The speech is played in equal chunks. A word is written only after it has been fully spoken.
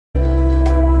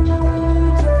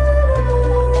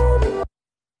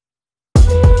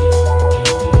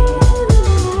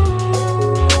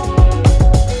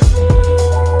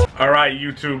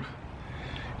YouTube?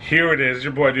 Here it is,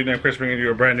 your boy Dude Named Chris bringing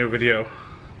you a brand new video.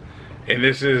 And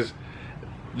this is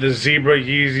the Zebra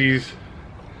Yeezys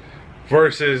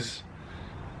versus,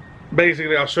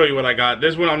 basically I'll show you what I got.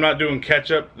 This one I'm not doing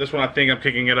ketchup. This one I think I'm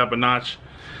kicking it up a notch.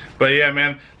 But yeah,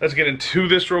 man, let's get into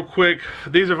this real quick.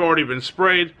 These have already been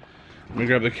sprayed. Let me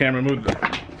grab the camera, move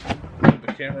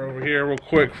the camera over here real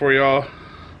quick for y'all.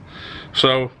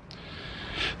 So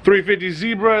 350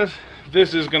 Zebras.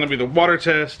 This is going to be the water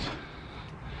test.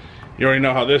 You already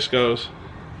know how this goes.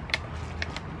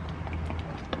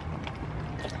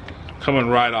 Coming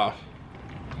right off.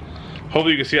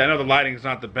 Hopefully you can see it. I know the lighting's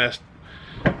not the best,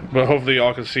 but hopefully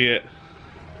y'all can see it.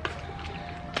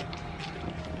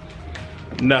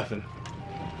 Nothing.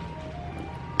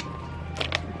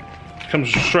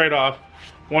 Comes straight off,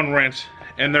 one rinse,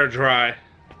 and they're dry.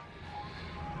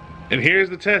 And here's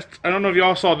the test. I don't know if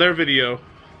y'all saw their video.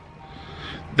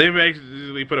 They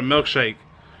basically put a milkshake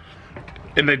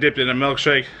and they dipped it in a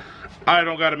milkshake. I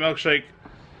don't got a milkshake,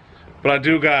 but I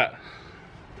do got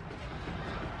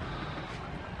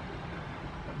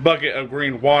a bucket of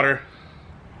green water.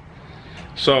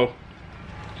 So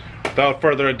without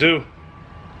further ado,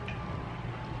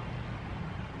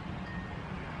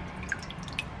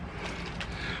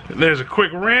 there's a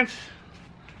quick rinse.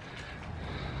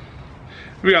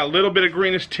 We got a little bit of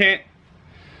greenish tint.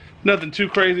 Nothing too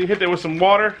crazy. Hit that with some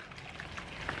water.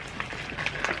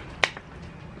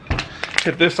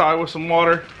 Hit this side with some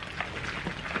water.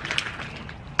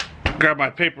 Grab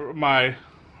my paper,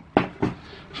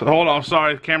 so hold on,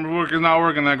 sorry, the camera work is not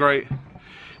working that great.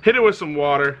 Hit it with some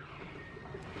water.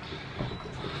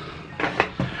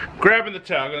 Grabbing the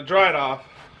towel, I'm gonna dry it off.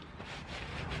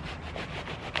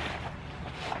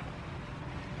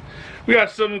 We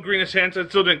got some greenish hints. I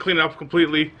still didn't clean it up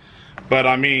completely, but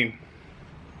I mean,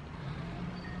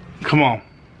 come on.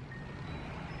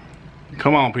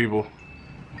 Come on, people.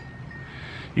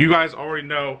 You guys already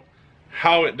know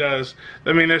how it does.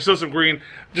 I mean, there's still some green.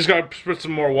 Just gotta put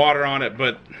some more water on it,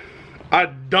 but I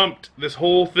dumped this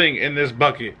whole thing in this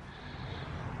bucket,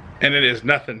 and it is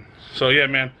nothing. So yeah,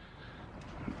 man,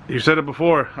 you said it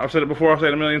before. I've said it before. I've said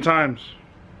it a million times.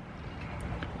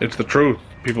 It's the truth,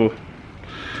 people.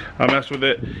 I mess with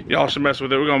it. Y'all should mess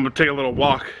with it. We're gonna take a little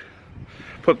walk.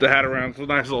 Put the hat around. It's a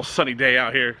nice little sunny day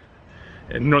out here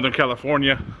in Northern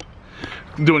California.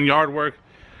 Doing yard work,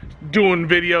 doing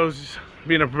videos,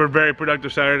 being a very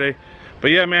productive Saturday.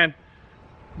 But yeah, man,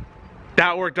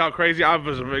 that worked out crazy. I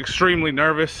was extremely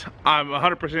nervous. I'm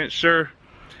 100% sure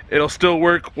it'll still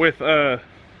work with the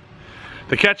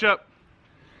ketchup.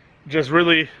 Just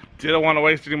really didn't want to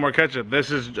waste any more ketchup. This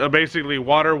is basically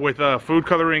water with food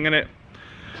coloring in it.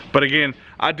 But again,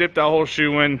 I dipped that whole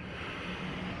shoe in,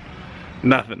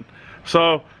 nothing.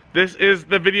 So this is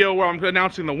the video where I'm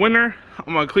announcing the winner.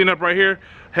 I'm gonna clean up right here,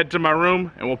 head to my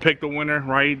room, and we'll pick the winner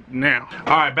right now.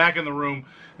 All right, back in the room.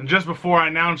 And just before I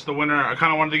announce the winner, I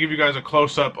kind of wanted to give you guys a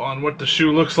close-up on what the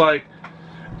shoe looks like.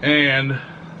 And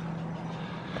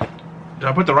did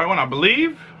I put the right one? I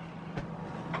believe.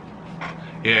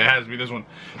 Yeah, it has to be this one.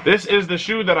 This is the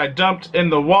shoe that I dumped in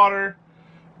the water.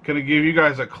 Gonna give you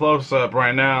guys a close-up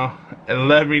right now and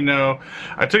let me know.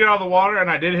 I took it out of the water and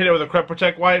I did hit it with a Crep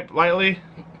Protect wipe lightly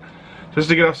just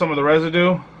to get off some of the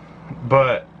residue,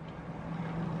 but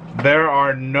there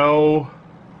are no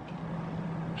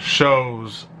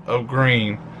shows of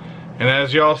green. And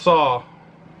as y'all saw,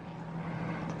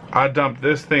 I dumped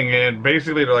this thing in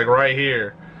basically to like right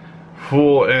here,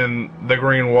 full in the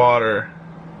green water.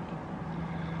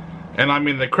 And I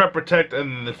mean, the Crep Protect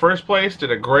in the first place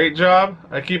did a great job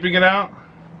at keeping it out.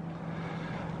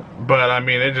 But I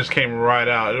mean, it just came right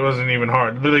out. It wasn't even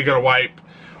hard. Literally got a wipe,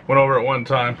 went over it one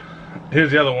time. Here's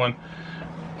the other one.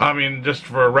 I mean, just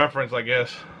for a reference, I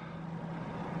guess.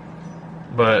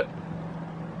 But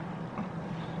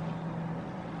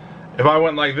if I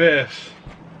went like this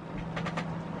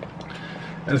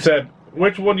and said,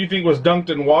 which one do you think was dunked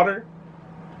in water?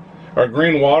 Or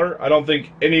green water, I don't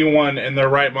think anyone in their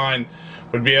right mind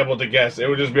would be able to guess. It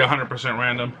would just be 100%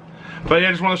 random. But yeah,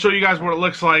 I just want to show you guys what it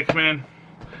looks like, man.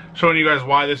 Showing you guys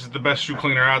why this is the best shoe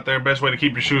cleaner out there, best way to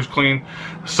keep your shoes clean.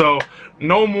 So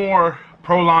no more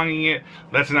prolonging it.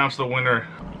 Let's announce the winner.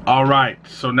 All right,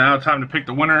 so now time to pick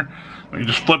the winner. Let me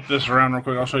just flip this around real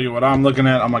quick. I'll show you what I'm looking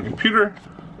at on my computer.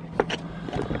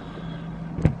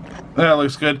 That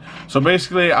looks good. So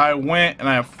basically, I went and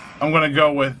I'm gonna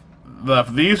go with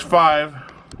these 5.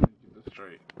 Get this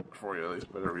straight for you, at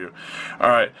least better view. All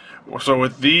right. So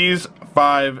with these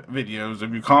 5 videos,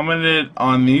 if you commented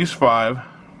on these 5,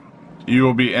 you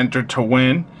will be entered to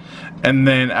win. And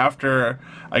then after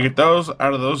I get those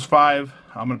out of those 5,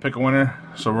 I'm gonna pick a winner.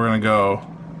 So we're gonna go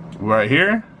right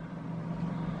here.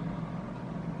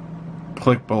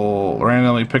 We'll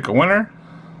randomly pick a winner.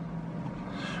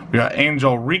 We got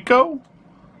Angel Rico.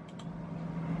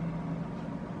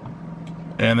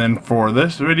 And then for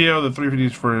this video, the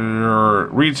 350s for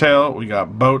retail, we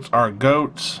got Boats Are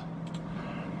Goats.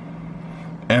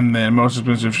 And then most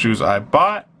expensive shoes I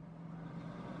bought.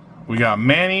 We got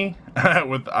Manny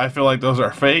with I feel like those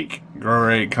are fake.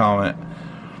 Great comment.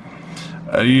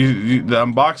 The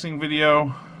unboxing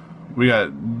video, we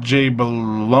got Jay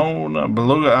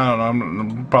Beluga. I don't know,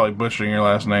 I'm probably butchering your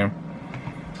last name.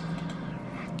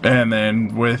 And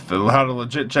then with the How to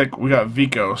Legit check, we got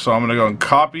Vico. So I'm gonna go and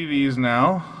copy these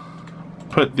now.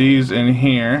 Put these in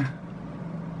here.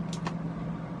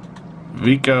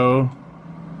 Vico,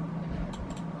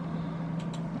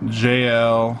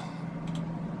 JL,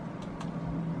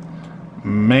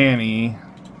 Manny.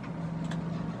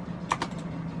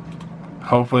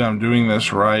 Hopefully I'm doing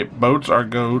this right. Boats Are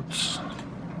Goats.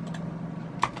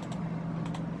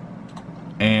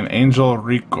 And Angel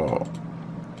Rico.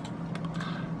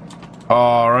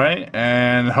 Alright,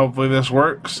 and hopefully this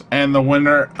works. And the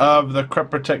winner of the Crep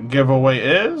Protect giveaway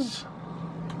is...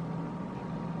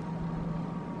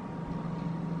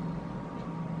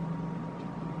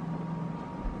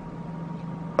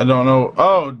 I don't know.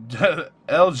 Oh,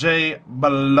 LJ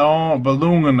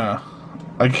Balungana.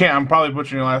 I'm probably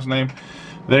butchering your last name.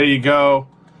 There you go.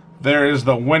 There is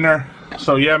the winner.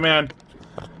 So yeah, man.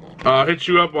 Hit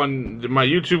you up on my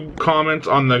YouTube comments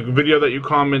on the video that you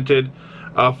commented.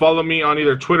 Follow me on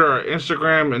either Twitter or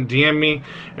Instagram and DM me,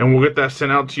 and we'll get that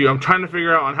sent out to you. I'm trying to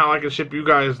figure out on how I can ship you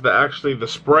guys the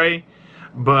spray,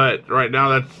 but right now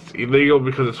that's illegal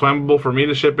because it's flammable for me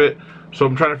to ship it. So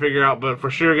I'm trying to figure out, but for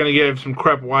sure gonna give some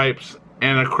Crep wipes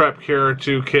and a Crep Cure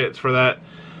 2 kits for that.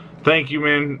 Thank you,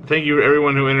 man. Thank you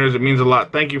everyone who enters. It means a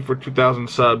lot. Thank you for 2,000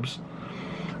 subs.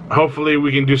 Hopefully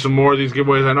we can do some more of these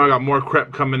giveaways. I know I got more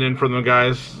Crep coming in from the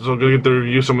guys, so I'm gonna get to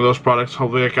review some of those products.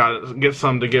 Hopefully I get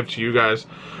some to give to you guys.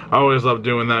 I always love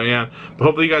doing that, yeah. But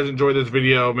hopefully you guys enjoyed this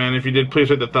video, man. If you did, please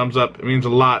hit the thumbs up. It means a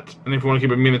lot. And if you want to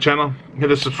keep me in the channel, hit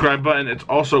the subscribe button. It's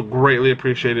also greatly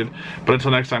appreciated. But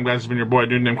until next time, guys, it's been your boy,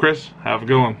 dude named Chris. Have a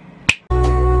good one.